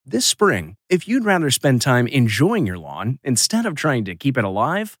This spring, if you'd rather spend time enjoying your lawn instead of trying to keep it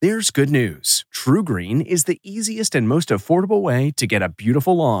alive, there's good news. TruGreen is the easiest and most affordable way to get a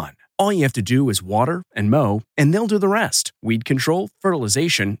beautiful lawn. All you have to do is water and mow, and they'll do the rest. Weed control,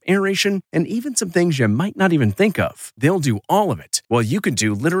 fertilization, aeration, and even some things you might not even think of. They'll do all of it, while you can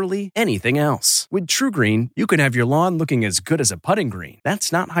do literally anything else. With TruGreen, you can have your lawn looking as good as a putting green.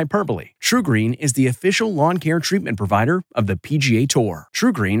 That's not hyperbole. TruGreen is the official lawn care treatment provider of the PGA Tour.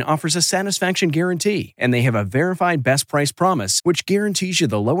 TruGreen offers a satisfaction guarantee, and they have a verified best price promise, which guarantees you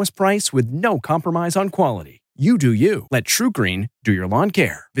the lowest price with no compromise on quality. You do you. Let TruGreen do your lawn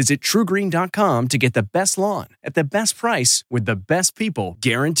care. Visit TruGreen.com to get the best lawn at the best price with the best people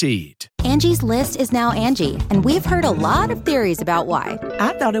guaranteed. Angie's List is now Angie, and we've heard a lot of theories about why.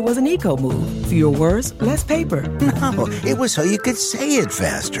 I thought it was an eco move. Fewer words, less paper. No, it was so you could say it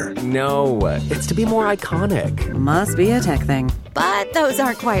faster. No, it's to be more iconic. Must be a tech thing. But those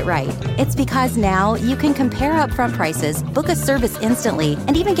aren't quite right. It's because now you can compare upfront prices, book a service instantly,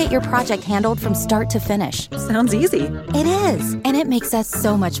 and even get your project handled from start to finish. Sounds easy. It is, and it makes us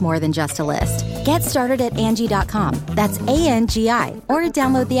so much more than just a list. Get started at Angie.com. That's ANGI, or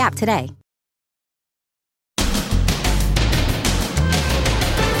download the app today.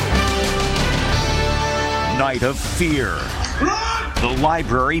 Night of fear. The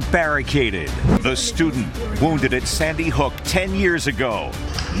library barricaded. The student wounded at Sandy Hook 10 years ago.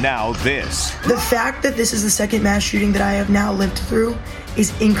 Now this. The fact that this is the second mass shooting that I have now lived through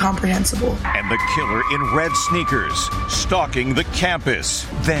is incomprehensible. And the killer in red sneakers, stalking the campus.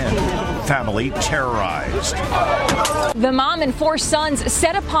 Then, family terrorized. The mom and 4 sons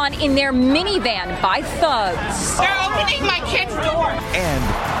set upon in their minivan by thugs. They're opening my kid's door. And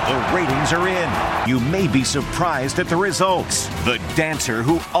the ratings are in. You may be surprised at the results. The dancer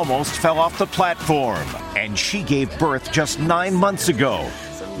who almost fell off the platform. And she gave birth just 9 months ago.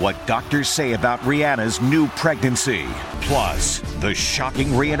 What doctors say about Rihanna's new pregnancy. Plus, the shocking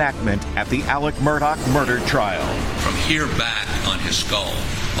reenactment at the Alec Murdaugh murder trial. From here back on his skull,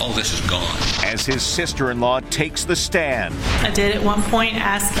 all this is gone. As his sister-in-law takes the stand. I did at one point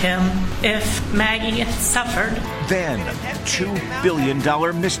ask him if Maggie had suffered. Then, $2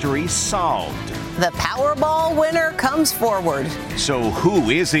 billion mystery solved. The Powerball winner comes forward. So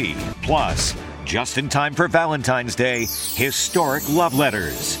who is he? Plus, just in time for Valentine's Day, historic love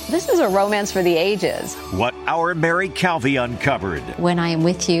letters. This is a romance for the ages. What our Mary Calvi uncovered. When I am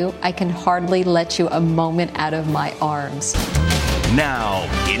with you, I can hardly let you a moment out of my arms. Now,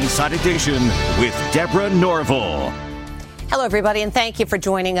 Inside Edition with Deborah Norville. Hello, everybody, and thank you for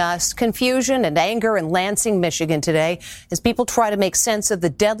joining us. Confusion and anger in Lansing, Michigan today as people try to make sense of the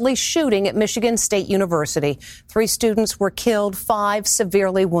deadly shooting at Michigan State University. 3 students were killed, 5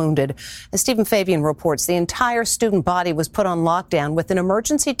 severely wounded. As Stephen Fabian reports, the entire student body was put on lockdown with an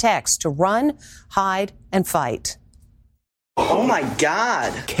emergency text to run, hide, and fight. Oh, my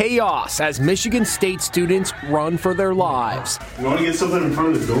God. Chaos as Michigan State students run for their lives. You want to get something in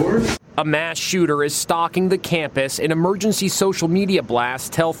front of the door? A mass shooter is stalking the campus, and emergency social media blasts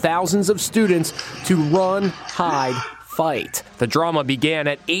tell thousands of students to run, hide, fight. The drama began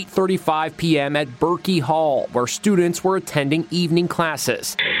at 8:35 p.m. at Berkey Hall, where students were attending evening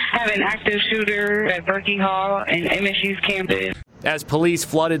classes. I have an active shooter at Berkey Hall and MSU's campus. As police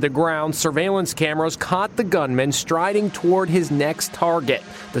flooded the ground, surveillance cameras caught the gunman striding toward his next target,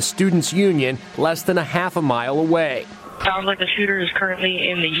 the Students' Union, less than a half a mile away. Sounds like the shooter is currently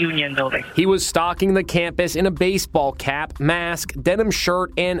in the Union building. He was stalking the campus in a baseball cap, mask, denim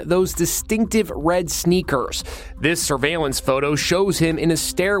shirt, and those distinctive red sneakers. This surveillance photo shows him in a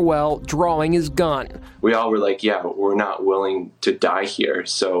stairwell drawing his gun. We all were like, yeah, we're not willing to die here,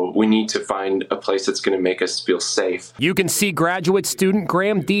 so we need to find a place that's going to make us feel safe. You can see graduate student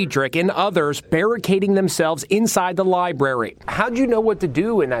Graham Diedrich and others barricading themselves inside the library. How'd you know what to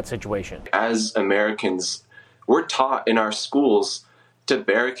do in that situation? As Americans, we're taught in our schools to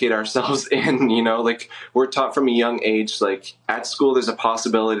barricade ourselves in, we're taught from a young age, at school there's a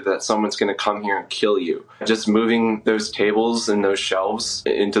possibility that someone's going to come here and kill you. Just moving those tables and those shelves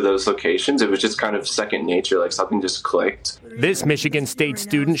into those locations, it was just kind of second nature, something just clicked. This Michigan State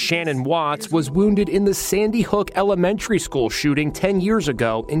student, Shannon Watts, was wounded in the Sandy Hook Elementary School shooting 10 years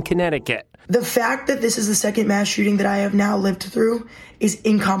ago in Connecticut. The fact that this is the second mass shooting that I have now lived through is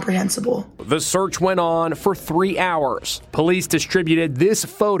incomprehensible. The search went on for 3 hours. Police distributed this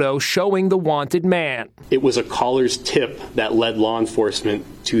photo showing the wanted man. It was a caller's tip that led law enforcement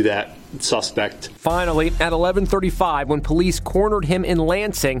to that suspect. Finally, at 11:35, when police cornered him in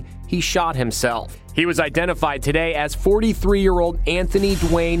Lansing, he shot himself. He was identified today as 43-year-old Anthony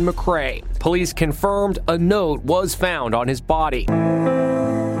Dwayne McCrae. Police confirmed a note was found on his body.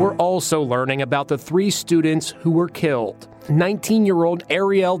 We're also learning about the 3 students who were killed. 19-year-old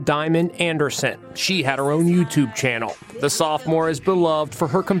Ariel Diamond Anderson. She had her own YouTube channel. The sophomore is beloved for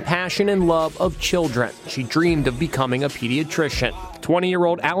her compassion and love of children. She dreamed of becoming a pediatrician.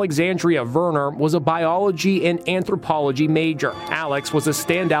 20-year-old Alexandria Verner was a biology and anthropology major. Alex was a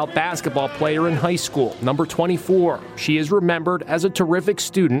standout basketball player in high school, number 24. She is remembered as a terrific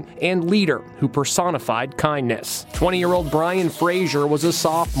student and leader who personified kindness. 20-year-old Brian Frazier was a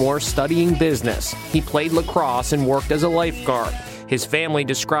sophomore studying business. He played lacrosse and worked as a lifeguard. His family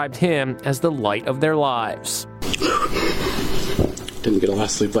described him as the light of their lives. Didn't get a lot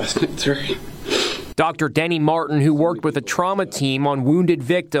of sleep last night, sorry. Dr. Denny Martin, who worked with a trauma team on wounded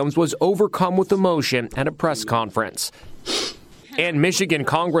victims, was overcome with emotion at a press conference. And Michigan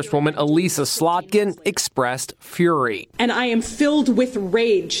Congresswoman Elisa Slotkin expressed fury. And I am filled with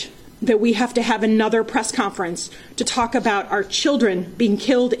rage that we have to have another press conference to talk about our children being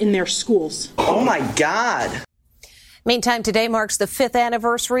killed in their schools. Oh my God. Meantime, today marks the 5th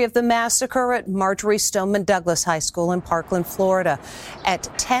anniversary of the massacre at Marjory Stoneman Douglas High School in Parkland, Florida. At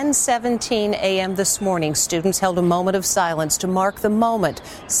 10:17 a.m. this morning, students held a moment of silence to mark the moment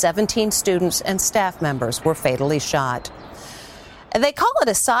 17 students and staff members were fatally shot. They call it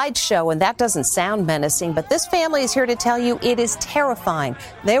a sideshow, and that doesn't sound menacing, but this family is here to tell you it is terrifying.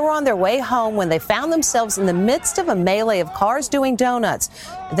 They were on their way home when they found themselves in the midst of a melee of cars doing donuts.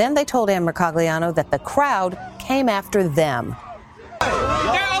 Then they told Ann Mercogliano that the crowd came after them.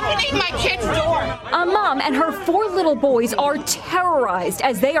 They're opening my kid's door. A mom and her 4 little boys are terrorized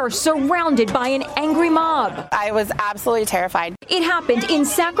as they are surrounded by an angry mob. I was absolutely terrified. It happened in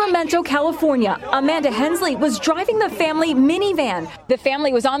Sacramento, California. Amanda Hensley was driving the family minivan. The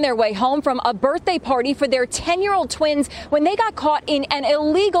family was on their way home from a birthday party for their 10-year-old twins when they got caught in an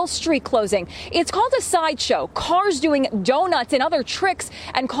illegal street closing. It's called a sideshow, cars doing donuts and other tricks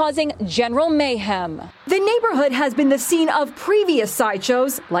and causing general mayhem. The neighborhood has been the scene of previous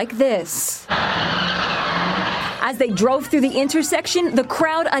sideshows like this. As they drove through the intersection, the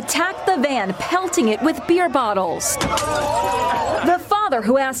crowd attacked the van, pelting it with beer bottles. The father,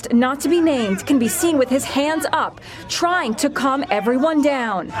 who asked not to be named, can be seen with his hands up, trying to calm everyone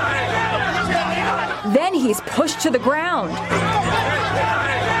down. Then he's pushed to the ground.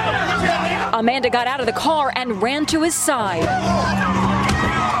 Amanda got out of the car and ran to his side.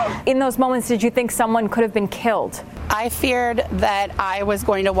 In those moments, did you think someone could have been killed? I feared that I was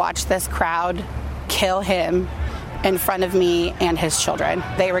going to watch this crowd kill him in front of me and his children.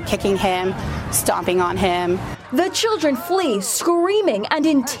 They were kicking him, stomping on him. The children flee, screaming and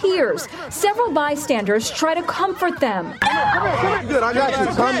in tears. Several bystanders try to comfort them. Come here. Good, I got you.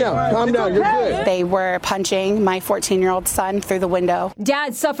 Calm down, you're good. They were punching my 14-year-old son through the window.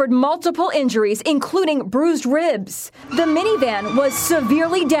 Dad suffered multiple injuries, including bruised ribs. The minivan was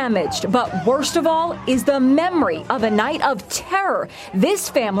severely damaged, but worst of all is the memory of a night of terror this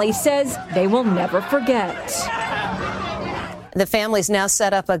family says they will never forget. The family's now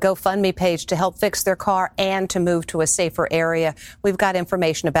set up a GoFundMe page to help fix their car and to move to a safer area. We've got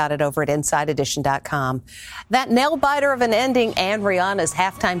information about it over at InsideEdition.com. That nail-biter of an ending and Rihanna's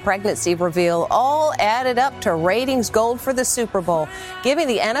halftime pregnancy reveal all added up to ratings gold for the Super Bowl, giving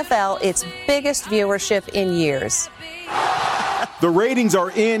the NFL its biggest viewership in years. The ratings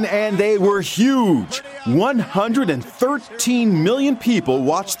are in, and they were huge. 113 million people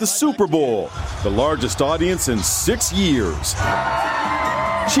watched the Super Bowl, the largest audience in 6 years.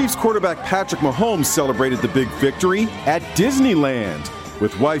 Chiefs quarterback Patrick Mahomes celebrated the big victory at Disneyland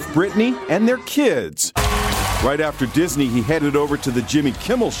with wife Brittany and their kids. Right after Disney, he headed over to the Jimmy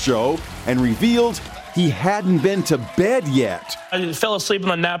Kimmel Show and revealed he hadn't been to bed yet. I fell asleep on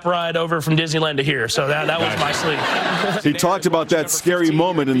the nap ride over from Disneyland to here, so that was my sleep. He talked about that scary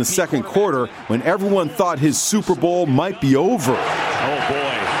moment in the second quarter when everyone thought his Super Bowl might be over. Oh,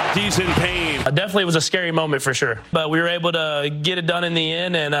 boy. He's in pain. Definitely was a scary moment for sure. But we were able to get it done in the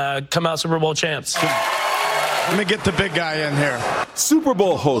end and come out Super Bowl champs. Let me get the big guy in here. Super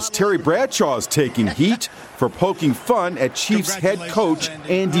Bowl host Terry Bradshaw is taking heat for poking fun at Chiefs head coach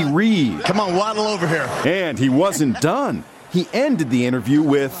Andy Reid. Come on, waddle over here. And he wasn't done. He ended the interview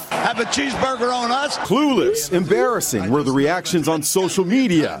with, "Have a cheeseburger on us." Clueless, embarrassing were the reactions on social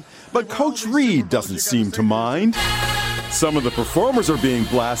media. But Coach Reid doesn't seem to mind. Some of the performers are being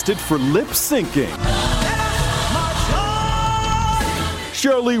blasted for lip syncing.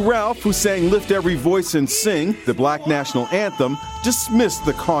 Sheryl Lee Ralph, who sang Lift Every Voice and Sing, the Black National Anthem, dismissed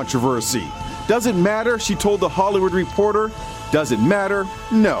the controversy. Does it matter, she told The Hollywood Reporter. Does it matter?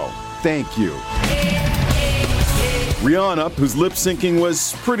 No, thank you. Rihanna, whose lip syncing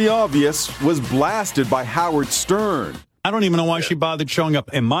was pretty obvious, was blasted by Howard Stern. I don't even know why she bothered showing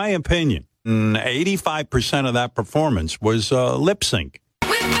up. In my opinion, 85% of that performance was lip sync.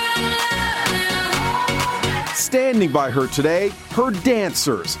 Standing by her today, her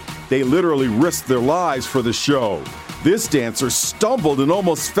dancers. They literally risked their lives for the show. This dancer stumbled and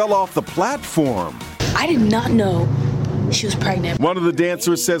almost fell off the platform. I did not know she was pregnant. One of the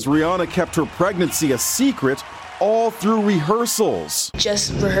dancers says Rihanna kept her pregnancy a secret all through rehearsals.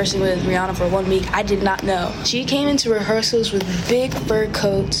 Just rehearsing with Rihanna for 1 week, I did not know. She came into rehearsals with big fur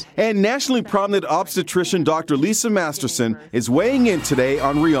coats. And nationally prominent obstetrician Dr. Lisa Masterson is weighing in today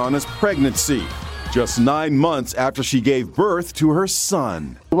on Rihanna's pregnancy, just 9 months after she gave birth to her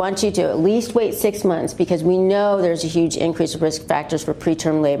son. We want you to at least wait 6 months because we know there's a huge increase of risk factors for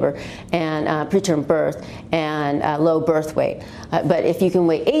preterm labor and preterm birth and low birth weight. But if you can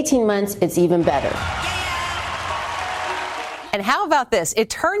wait 18 months, it's even better. And how about this? It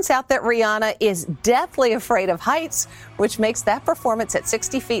turns out that Rihanna is deathly afraid of heights, which makes that performance at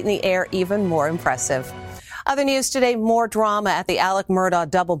 60 feet in the air even more impressive. Other news today, more drama at the Alex Murdaugh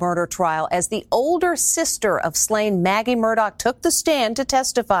double murder trial as the older sister of slain Maggie Murdaugh took the stand to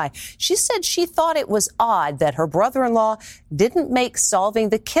testify. She said she thought it was odd that her brother-in-law didn't make solving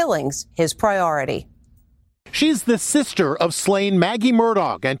the killings his priority. She's the sister of slain Maggie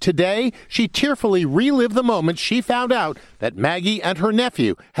Murdaugh, and today she tearfully relived the moment she found out that Maggie and her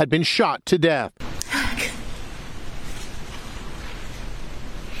nephew had been shot to death.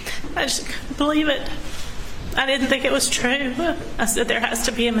 I just couldn't believe it. I didn't think it was true. I said there has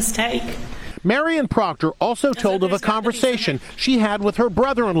to be a mistake. Marion Proctor also told of a conversation she had with her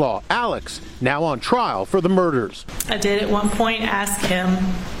brother-in-law, Alex, now on trial for the murders. I did at one point ask him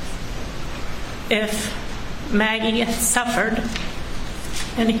if Maggie had suffered,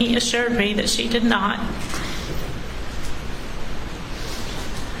 and he assured me that she did not.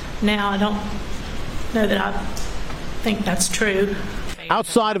 Now I don't know that I think that's true.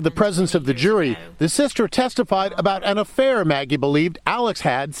 Outside of the presence of the jury, the sister testified about an affair Maggie believed Alex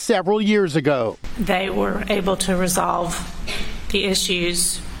had several years ago. They were able to resolve the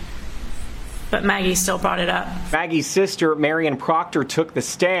issues, but Maggie still brought it up. Maggie's sister, Marion Proctor, took the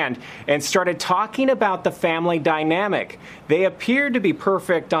stand and started talking about the family dynamic. They appeared to be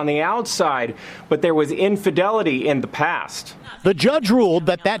perfect on the outside, but there was infidelity in the past. The judge ruled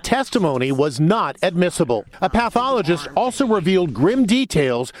that that testimony was not admissible. A pathologist also revealed grim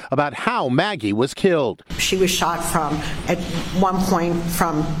details about how Maggie was killed. She was shot at one point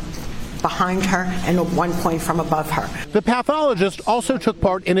from behind her and at one point from above her. The pathologist also took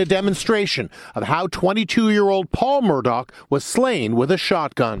part in a demonstration of how 22-year-old Paul Murdaugh was slain with a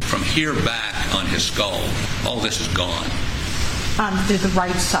shotgun. From here back on his skull, all this is gone. To the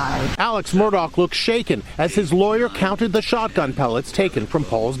right side. Alex Murdaugh looked shaken as his lawyer counted the shotgun pellets taken from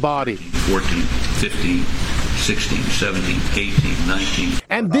Paul's body. 14, 15, 16, 17, 18, 19.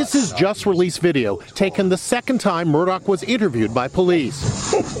 And this is just released video taken the second time Murdaugh was interviewed by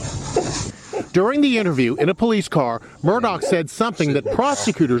police. During the interview in a police car, Murdaugh said something that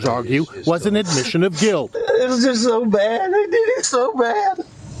prosecutors argue was an admission of guilt. It was just so bad. I did it so bad.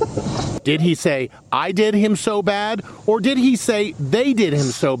 Did he say, I did him so bad? Or did he say they did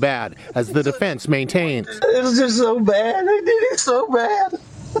him so bad, as the defense maintains? It was just so bad. I did it so bad.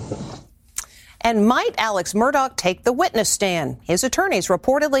 And might Alex Murdaugh take the witness stand? His attorneys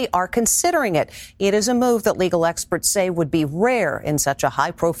reportedly are considering it. It is a move that legal experts say would be rare in such a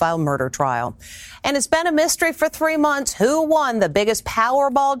high-profile murder trial. And it's been a mystery for 3 months who won the biggest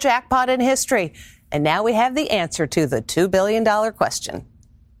Powerball jackpot in history. And now we have the answer to the $2 billion question.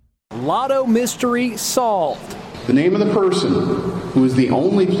 Lotto mystery solved. The name of the person who is the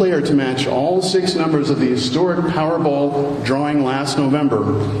only player to match all 6 numbers of the historic Powerball drawing last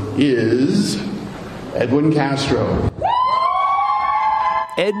November is Edwin Castro.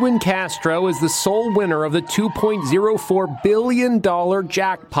 Edwin Castro is the sole winner of the $2.04 billion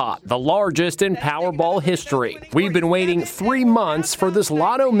jackpot, the largest in Powerball history. We've been waiting 3 months for this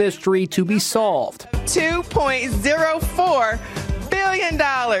Lotto mystery to be solved. $2.04 billion.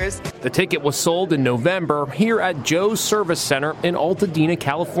 The ticket was sold in November here at Joe's Service Center in Altadena,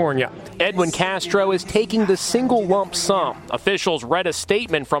 California. Edwin Castro is taking the single lump sum. Officials read a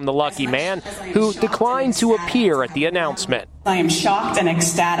statement from the lucky man who declined to appear at the announcement. I am shocked and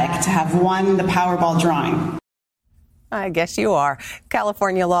ecstatic to have won the Powerball drawing. I guess you are.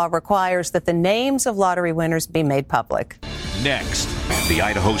 California law requires that the names of lottery winners be made public. Next, the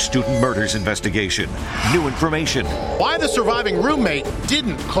Idaho student murders investigation. New information. Why the surviving roommate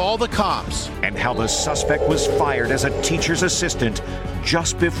didn't call the cops. And how the suspect was fired as a teacher's assistant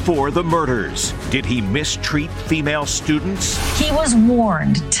just before the murders. Did he mistreat female students? He was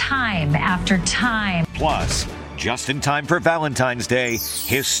warned time after time. Plus, Just in time for Valentine's Day,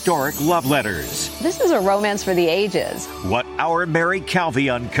 historic love letters. This is a romance for the ages. What our Mary Calvi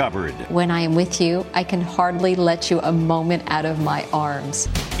uncovered. When I am with you, I can hardly let you a moment out of my arms.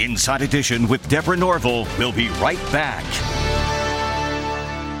 Inside Edition with Deborah Norville. We'll be right back.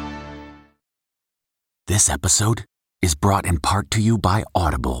 This episode is brought in part to you by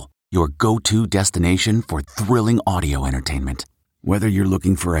Audible, your go-to destination for thrilling audio entertainment. Whether you're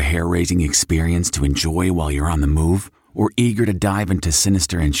looking for a hair-raising experience to enjoy while you're on the move or eager to dive into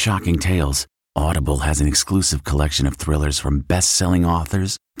sinister and shocking tales, Audible has an exclusive collection of thrillers from best-selling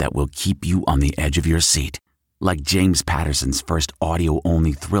authors that will keep you on the edge of your seat. Like James Patterson's first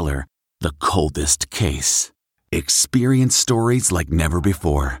audio-only thriller, The Coldest Case. Experience stories like never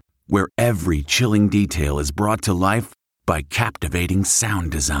before, where every chilling detail is brought to life by captivating sound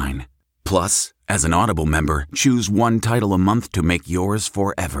design. Plus, as an Audible member, choose one title a month to make yours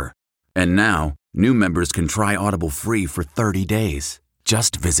forever. And now, new members can try Audible free for 30 days.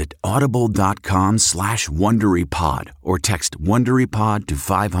 Just visit audible.com/WonderyPod or text WonderyPod to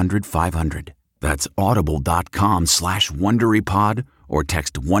 500-500. That's audible.com/WonderyPod or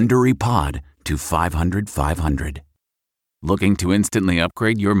text WonderyPod to 500-500. Looking to instantly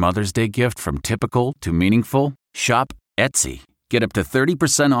upgrade your Mother's Day gift from typical to meaningful? Shop Etsy. Get up to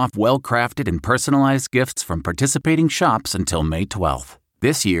 30% off well-crafted and personalized gifts from participating shops until May 12th.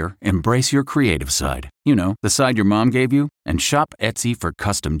 This year, embrace your creative side. You know, the side your mom gave you. And shop Etsy for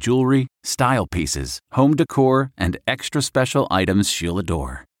custom jewelry, style pieces, home decor, and extra special items she'll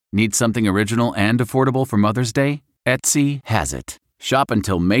adore. Need something original and affordable for Mother's Day? Etsy has it. Shop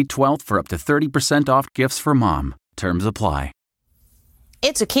until May 12th for up to 30% off gifts for mom. Terms apply.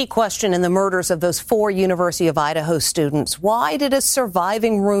 It's a key question in the murders of those 4 University of Idaho students. Why did a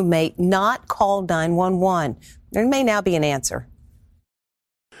surviving roommate not call 911? There may now be an answer.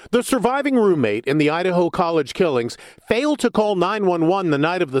 The surviving roommate in the Idaho college killings failed to call 911 the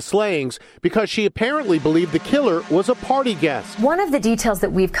night of the slayings because she apparently believed the killer was a party guest. One of the details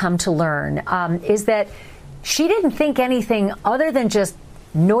that we've come to learn is that she didn't think anything other than just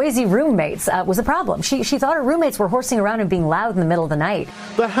noisy roommates was a problem. She thought her roommates were horsing around and being loud in the middle of the night.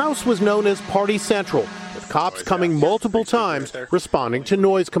 The house was known as Party Central, with cops coming multiple times responding to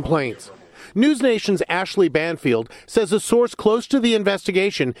noise complaints. News Nation's Ashley Banfield says a source close to the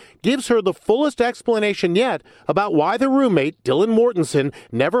investigation gives her the fullest explanation yet about why the roommate, Dylan Mortensen,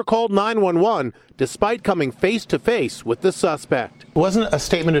 never called 911 despite coming face to face with the suspect. Wasn't a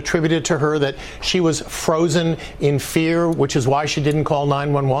statement attributed to her that she was frozen in fear, which is why she didn't call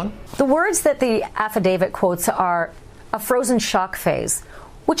 911? The words that the affidavit quotes are a frozen shock phase,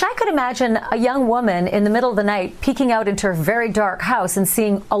 which I could imagine a young woman in the middle of the night peeking out into her very dark house and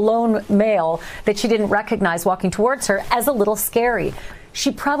seeing a lone male that she didn't recognize walking towards her as a little scary.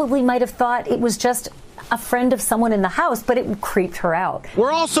 She probably might have thought it was just a friend of someone in the house, but it creeped her out.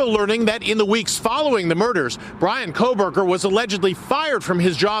 We're also learning that in the weeks following the murders, Brian Kohberger was allegedly fired from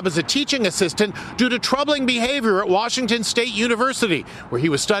his job as a teaching assistant due to troubling behavior at Washington State University, where he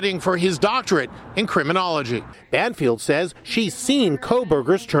was studying for his doctorate in criminology. Banfield says she's seen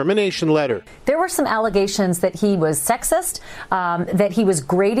Kohberger's termination letter. There were some allegations that he was sexist, that he was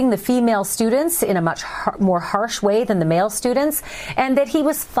grading the female students in a much more harsh way than the male students, and that he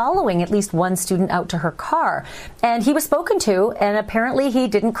was following at least one student out to her car. And he was spoken to, and apparently he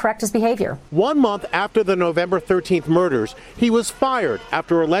didn't correct his behavior. 1 month after the November 13th murders, he was fired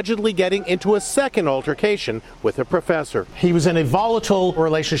after allegedly getting into a second altercation with a professor. He was in a volatile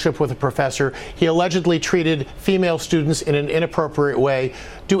relationship with a professor. He allegedly treated female students in an inappropriate way.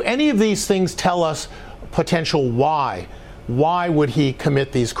 Do any of these things tell us potential why? Why would he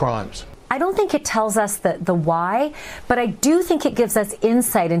commit these crimes? I don't think it tells us the why, but I do think it gives us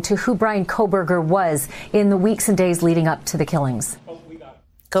insight into who Brian Kohberger was in the weeks and days leading up to the killings.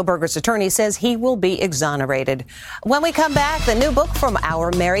 Kohberger's attorney says he will be exonerated. When we come back, the new book from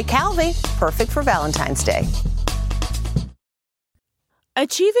our Mary Calvi, perfect for Valentine's Day.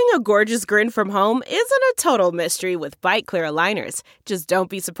 Achieving a gorgeous grin from home isn't a total mystery with Byte Clear aligners. Just don't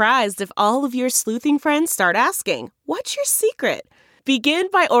be surprised if all of your sleuthing friends start asking, "What's your secret?" Begin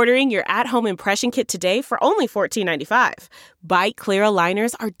by ordering your at-home impression kit today for only $14.95. Byte Clear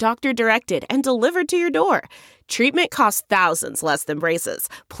aligners are doctor-directed and delivered to your door. Treatment costs thousands less than braces.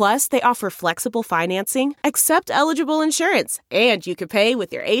 Plus, they offer flexible financing, accept eligible insurance, and you can pay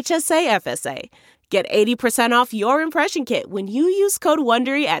with your HSA FSA. Get 80% off your impression kit when you use code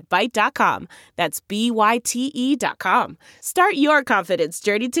WONDERY at Byte.com. That's BYTE.com. Start your confidence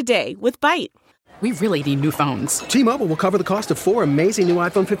journey today with Byte. We really need new phones. T-Mobile will cover the cost of 4 amazing new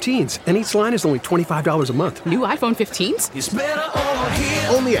iPhone 15s, and each line is only $25 a month. New iPhone 15s? It's better over here.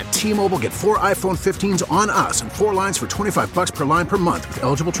 Only at T-Mobile, get 4 iPhone 15s on us and 4 lines for $25 per line per month with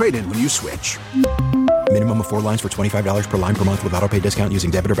eligible trade-in when you switch. Minimum of 4 lines for $25 per line per month with autopay discount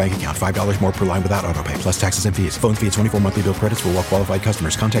using debit or bank account. $5 more per line without autopay, plus taxes and fees. Phone fee at 24 monthly bill credits for well-qualified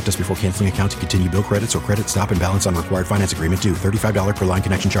customers. Contact us before canceling account to continue bill credits or credit stop and balance on required finance agreement due. $35 per line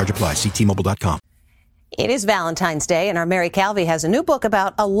connection charge applies. See T-Mobile.com. It is Valentine's Day, and our Mary Calvi has a new book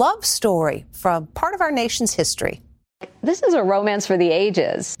about a love story from part of our nation's history. This is a romance for the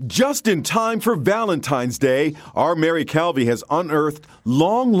ages. Just in time for Valentine's Day, our Mary Calvi has unearthed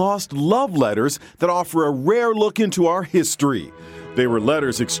long-lost love letters that offer a rare look into our history. They were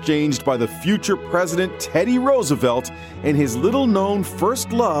letters exchanged by the future President Teddy Roosevelt and his little-known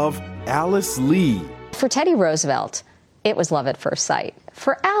first love, Alice Lee. For Teddy Roosevelt, it was love at first sight.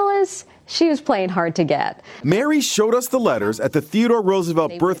 For Alice, she was playing hard to get. Mary showed us the letters at the Theodore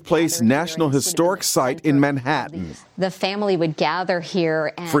Roosevelt Birthplace National Historic Site in Manhattan. The family would gather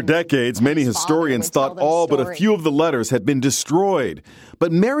here. And for decades, many historians thought all but a few of the letters had been destroyed.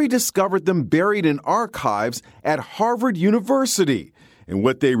 But Mary discovered them buried in archives at Harvard University. And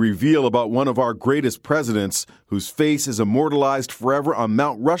what they reveal about one of our greatest presidents, whose face is immortalized forever on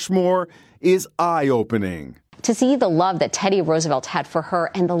Mount Rushmore, is eye-opening. To see the love that Teddy Roosevelt had for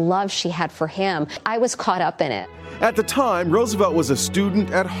her and the love she had for him, I was caught up in it. At the time, Roosevelt was a student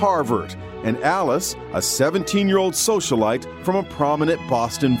at Harvard, and Alice, a 17-year-old socialite from a prominent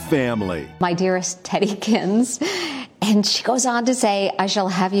Boston family. My dearest Teddykins. And she goes on to say, I shall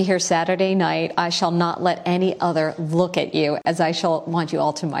have you here Saturday night. I shall not let any other look at you, as I shall want you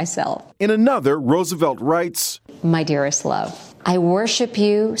all to myself. In another, Roosevelt writes, My dearest love, I worship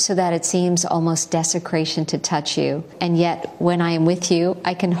you so that it seems almost desecration to touch you. And yet, when I am with you,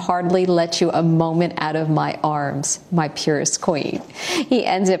 I can hardly let you a moment out of my arms, my purest queen. He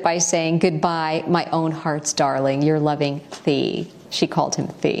ends it by saying, goodbye, my own heart's darling, your loving Thee. She called him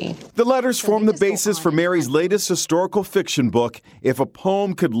Thee. The letters form the basis for Mary's latest historical fiction book, If a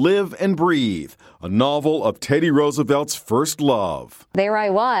Poem Could Live and Breathe, a novel of Teddy Roosevelt's first love. There I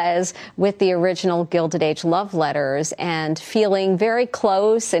was with the original Gilded Age love letters and feeling very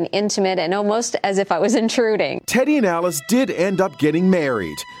close and intimate and almost as if I was intruding. Teddy and Alice did end up getting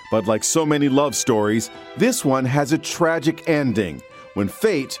married, but like so many love stories, this one has a tragic ending, when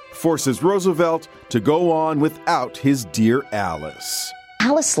fate forces Roosevelt to go on without his dear Alice.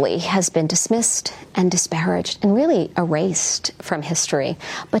 Alice Lee has been dismissed and disparaged and really erased from history,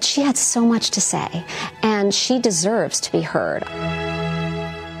 but she had so much to say, and she deserves to be heard.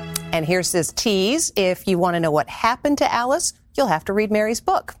 And here's this tease. If you want to know what happened to Alice, you'll have to read Mary's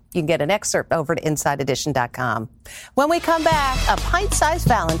book. You can get an excerpt over to InsideEdition.com. When we come back, a pint-sized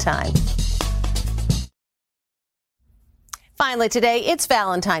Valentine. Finally today, it's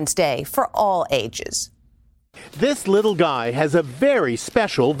Valentine's Day for all ages. This little guy has a very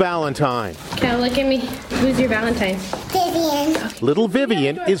special Valentine. Cal, look at me. Who's your Valentine? Vivian. Little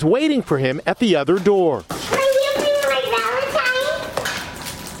Vivian is waiting for him at the other door. Will you be my Valentine?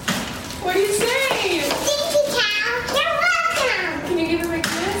 What do you say? Thank you, Cal. You're welcome. Can you give him a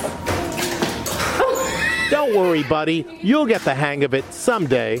kiss? Don't worry, buddy. You'll get the hang of it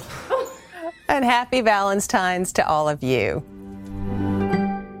someday. And happy Valentine's to all of you.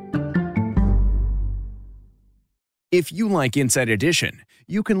 If you like Inside Edition,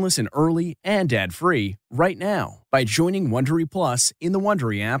 you can listen early and ad-free right now by joining Wondery Plus in the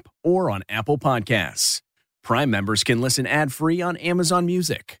Wondery app or on Apple Podcasts. Prime members can listen ad-free on Amazon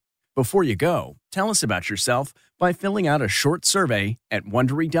Music. Before you go, tell us about yourself by filling out a short survey at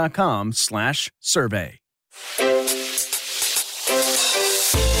Wondery.com/survey.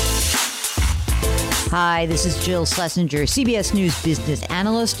 Hi, this is Jill Schlesinger, CBS News business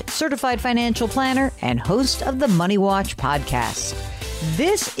analyst, certified financial planner, and host of the Money Watch podcast.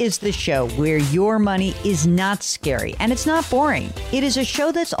 This is the show where your money is not scary and it's not boring. It is a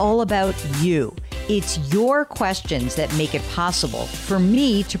show that's all about you. It's your questions that make it possible for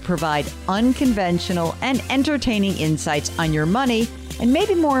me to provide unconventional and entertaining insights on your money and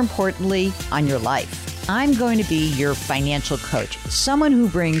maybe more importantly, on your life. I'm going to be your financial coach, someone who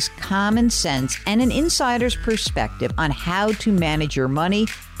brings common sense and an insider's perspective on how to manage your money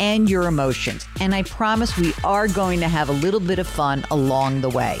and your emotions. And I promise we are going to have a little bit of fun along the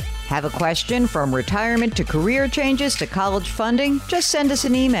way. Have a question from retirement to career changes to college funding? Just send us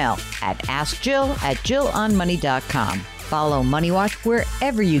an email at AskJill@JillOnMoney.com. Follow Money Watch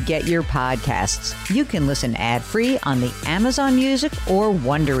wherever you get your podcasts. You can listen ad-free on the Amazon Music or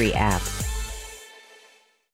Wondery app.